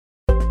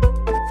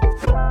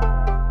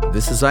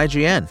This is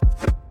IGN.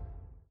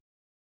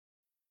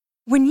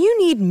 When you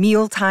need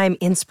mealtime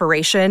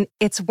inspiration,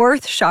 it's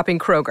worth shopping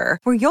Kroger,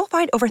 where you'll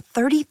find over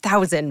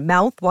 30,000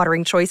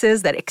 mouth-watering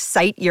choices that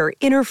excite your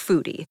inner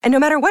foodie. And no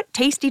matter what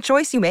tasty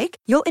choice you make,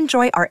 you'll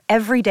enjoy our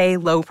everyday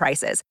low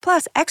prices,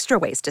 plus extra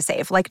ways to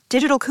save, like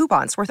digital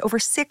coupons worth over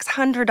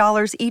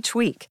 $600 each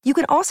week. You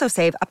can also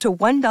save up to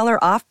 $1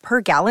 off per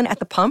gallon at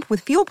the pump with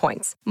fuel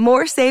points.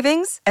 More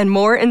savings and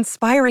more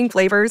inspiring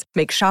flavors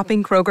make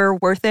shopping Kroger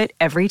worth it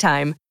every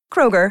time.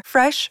 Kroger,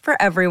 fresh for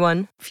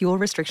everyone. Fuel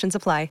restrictions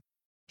apply.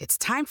 It's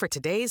time for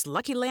today's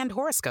Lucky Land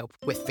horoscope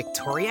with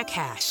Victoria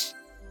Cash.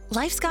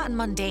 Life's gotten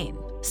mundane,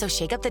 so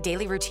shake up the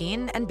daily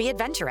routine and be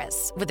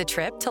adventurous with a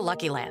trip to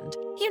Lucky Land.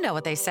 You know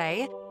what they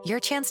say, your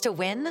chance to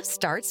win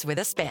starts with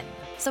a spin.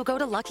 So go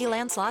to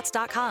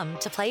LuckyLandSlots.com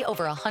to play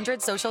over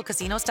 100 social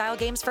casino-style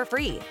games for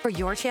free for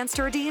your chance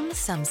to redeem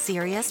some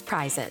serious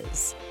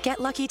prizes. Get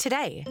lucky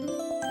today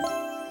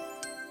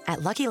at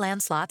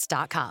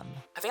LuckyLandSlots.com.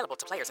 Available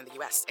to players in the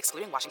U.S.,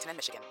 excluding Washington and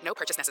Michigan. No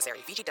purchase necessary.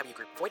 VGW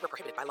Group. Void where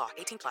prohibited by law.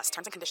 18+.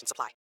 Terms and conditions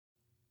apply.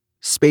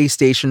 Space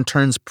station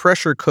turns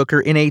pressure cooker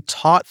in a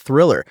taut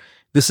thriller.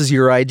 This is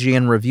your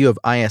IGN review of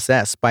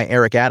I.S.S. by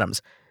Eric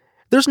Adams.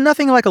 There's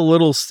nothing like a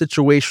little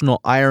situational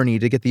irony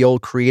to get the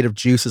old creative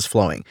juices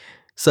flowing,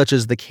 such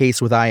as the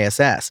case with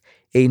I.S.S.,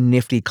 a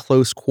nifty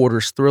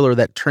close-quarters thriller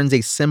that turns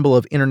a symbol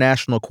of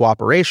international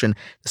cooperation,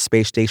 the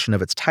space station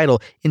of its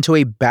title, into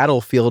a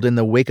battlefield in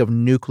the wake of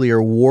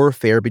nuclear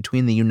warfare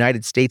between the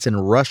United States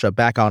and Russia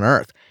back on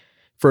Earth.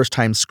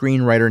 First-time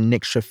screenwriter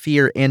Nick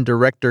Shafir and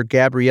director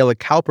Gabriella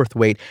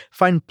Cowperthwaite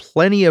find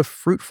plenty of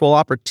fruitful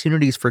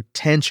opportunities for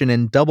tension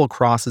and double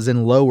crosses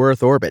in low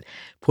Earth orbit,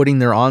 putting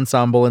their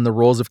ensemble in the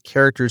roles of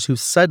characters who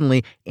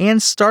suddenly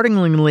and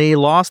startlingly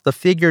lost the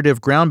figurative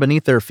ground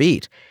beneath their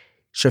feet.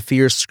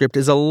 Shafir's script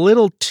is a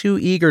little too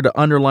eager to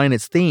underline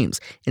its themes,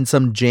 and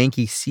some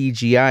janky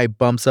CGI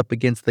bumps up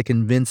against the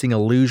convincing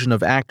illusion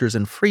of actors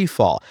in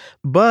freefall,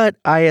 but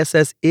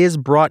I.S.S. is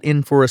brought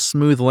in for a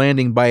smooth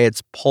landing by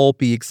its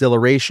pulpy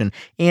exhilaration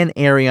and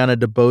Ariana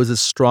DeBose's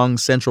strong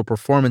central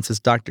performance as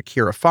Dr.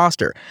 Kira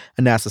Foster,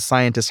 a NASA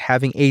scientist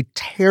having a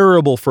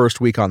terrible first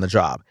week on the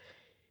job.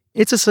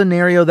 It's a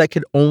scenario that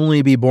could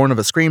only be born of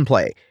a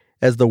screenplay.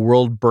 As the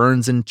world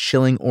burns in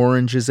chilling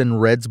oranges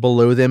and reds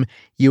below them,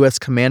 U.S.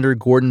 Commander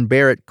Gordon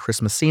Barrett,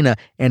 Chris Messina,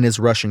 and his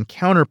Russian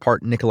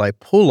counterpart Nikolai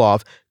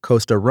Pulov,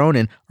 Kosta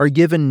Ronin, are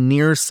given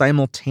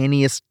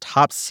near-simultaneous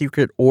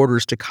top-secret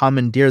orders to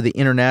commandeer the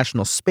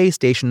International Space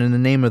Station in the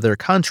name of their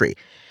country.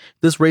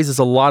 This raises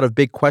a lot of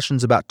big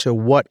questions about to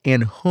what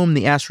and whom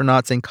the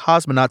astronauts and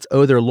cosmonauts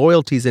owe their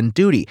loyalties and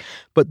duty,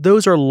 but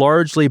those are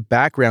largely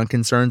background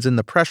concerns in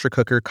the pressure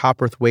cooker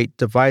Cowperthwaite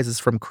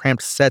devises from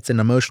cramped sets and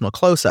emotional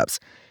close-ups.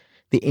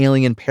 The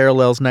alien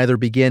parallels neither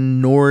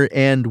begin nor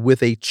end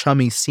with a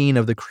chummy scene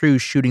of the crew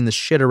shooting the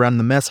shit around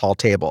the mess hall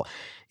table.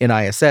 In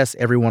I.S.S.,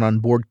 everyone on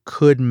board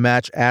could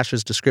match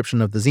Ash's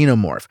description of the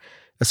xenomorph,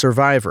 a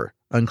survivor,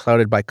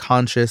 unclouded by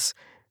conscience,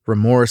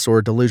 remorse,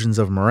 or delusions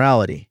of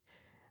morality.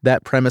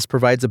 That premise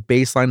provides a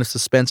baseline of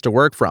suspense to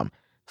work from.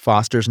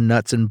 Foster's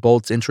nuts and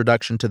bolts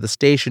introduction to the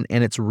station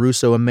and its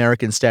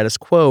Russo-American status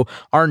quo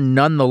are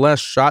nonetheless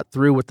shot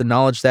through with the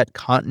knowledge that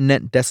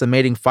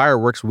continent-decimating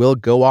fireworks will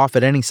go off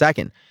at any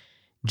second.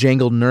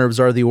 Jangled nerves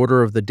are the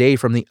order of the day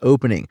from the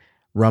opening,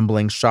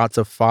 rumbling shots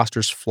of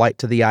Foster's flight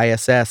to the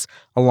ISS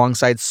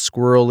alongside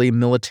squirrely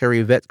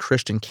military vet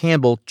Christian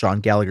Campbell, John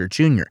Gallagher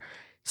Jr.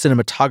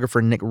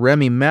 Cinematographer Nick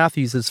Remy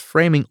Matthews'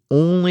 framing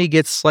only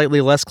gets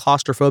slightly less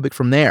claustrophobic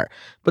from there,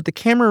 but the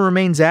camera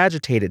remains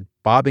agitated,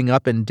 bobbing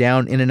up and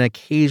down in an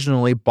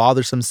occasionally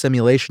bothersome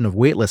simulation of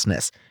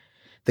weightlessness.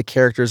 The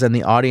characters and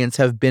the audience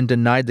have been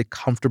denied the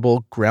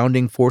comfortable,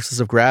 grounding forces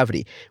of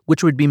gravity,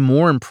 which would be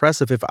more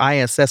impressive if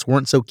I.S.S.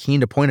 weren't so keen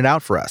to point it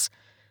out for us.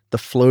 The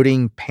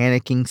floating,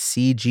 panicking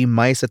CG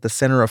mice at the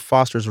center of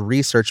Foster's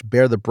research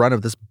bear the brunt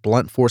of this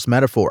blunt force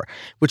metaphor,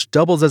 which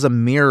doubles as a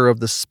mirror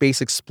of the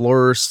space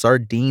explorer's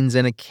sardines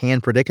in a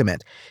can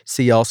predicament.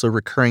 See also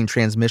recurring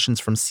transmissions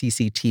from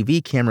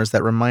CCTV cameras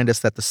that remind us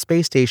that the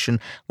space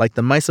station, like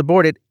the mice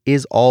aboard it,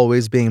 is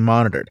always being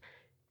monitored.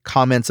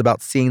 Comments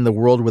about seeing the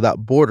world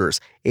without borders,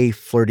 a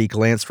flirty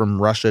glance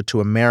from Russia to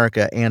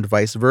America, and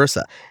vice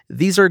versa.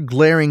 These are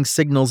glaring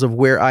signals of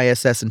where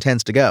I.S.S.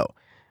 intends to go.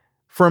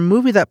 For a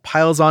movie that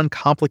piles on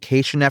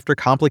complication after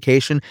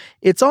complication,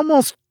 it's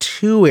almost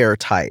too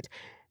airtight.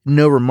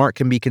 No remark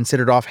can be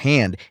considered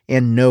offhand,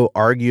 and no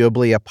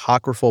arguably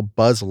apocryphal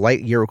Buzz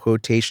Lightyear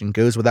quotation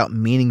goes without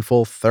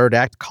meaningful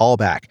third-act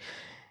callback.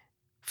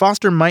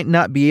 Foster might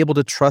not be able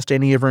to trust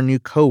any of her new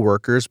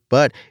co-workers,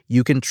 but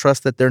you can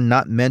trust that they're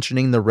not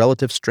mentioning the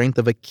relative strength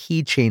of a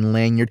keychain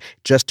lanyard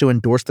just to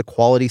endorse the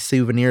quality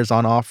souvenirs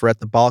on offer at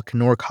the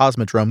Baikonur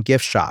Cosmodrome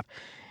gift shop.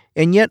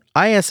 And yet,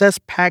 I.S.S.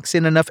 packs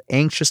in enough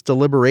anxious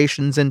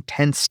deliberations and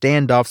tense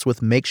standoffs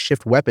with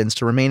makeshift weapons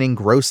to remain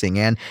engrossing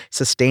and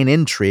sustain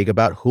intrigue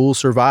about who'll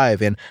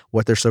survive and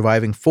what they're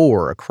surviving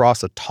for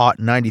across a taut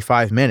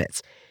 95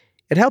 minutes.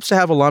 It helps to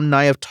have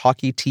alumni of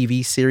talkie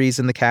TV series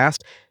in the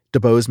cast.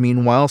 DuBose,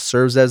 meanwhile,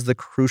 serves as the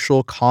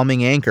crucial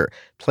calming anchor,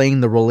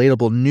 playing the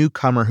relatable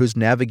newcomer who's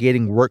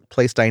navigating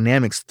workplace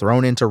dynamics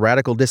thrown into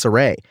radical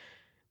disarray.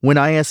 When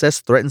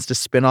ISS threatens to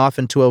spin off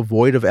into a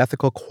void of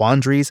ethical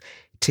quandaries,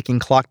 ticking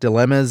clock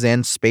dilemmas,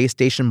 and space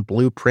station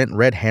blueprint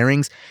red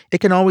herrings, it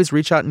can always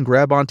reach out and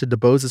grab onto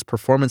DuBose's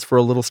performance for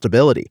a little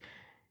stability.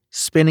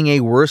 Spinning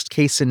a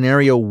worst-case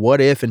scenario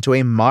what-if into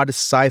a modest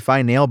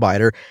sci-fi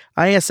nail-biter,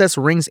 ISS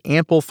wrings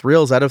ample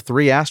thrills out of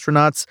 3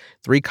 astronauts,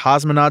 3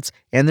 cosmonauts,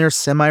 and their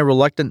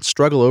semi-reluctant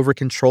struggle over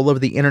control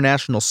of the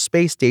International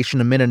Space Station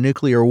amid a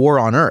nuclear war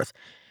on Earth.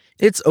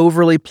 It's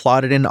overly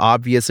plotted and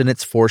obvious in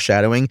its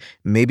foreshadowing.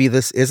 Maybe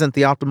this isn't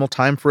the optimal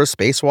time for a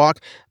spacewalk,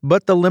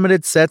 but the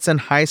limited sets and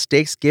high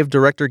stakes give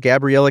director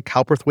Gabriella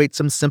Cowperthwaite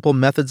some simple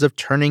methods of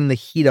turning the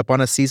heat up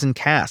on a seasoned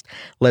cast,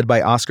 led by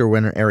Oscar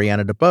winner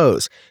Ariana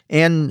DeBose.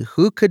 And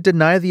who could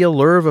deny the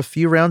allure of a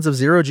few rounds of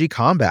zero-G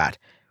combat?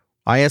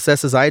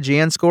 ISS's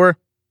IGN score?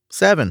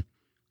 7.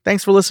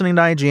 Thanks for listening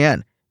to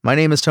IGN. My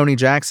name is Tony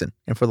Jackson,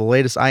 and for the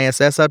latest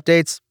ISS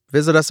updates,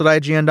 visit us at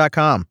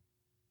IGN.com.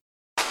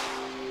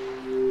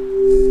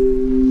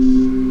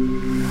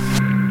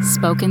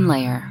 Spoken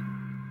Layer.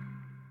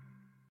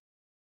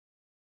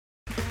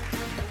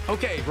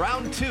 Okay,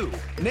 round 2.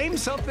 Name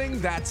something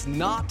that's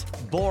not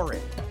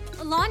boring.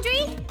 A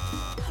laundry?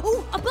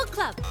 Ooh, a book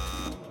club.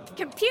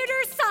 Computer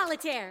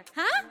solitaire,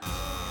 huh?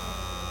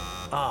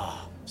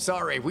 Ah,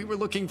 sorry, we were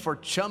looking for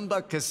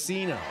Chumba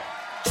Casino.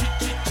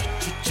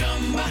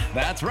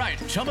 That's right,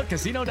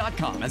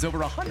 ChumbaCasino.com has over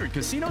 100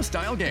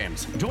 casino-style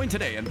games. Join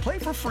today and play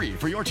for free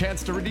for your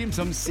chance to redeem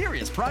some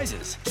serious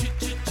prizes.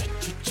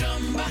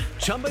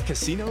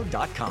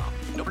 ChumbaCasino.com.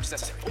 No purchase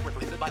necessary. Void where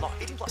prohibited by law.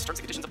 18+ terms and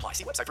conditions apply.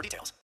 See website for details.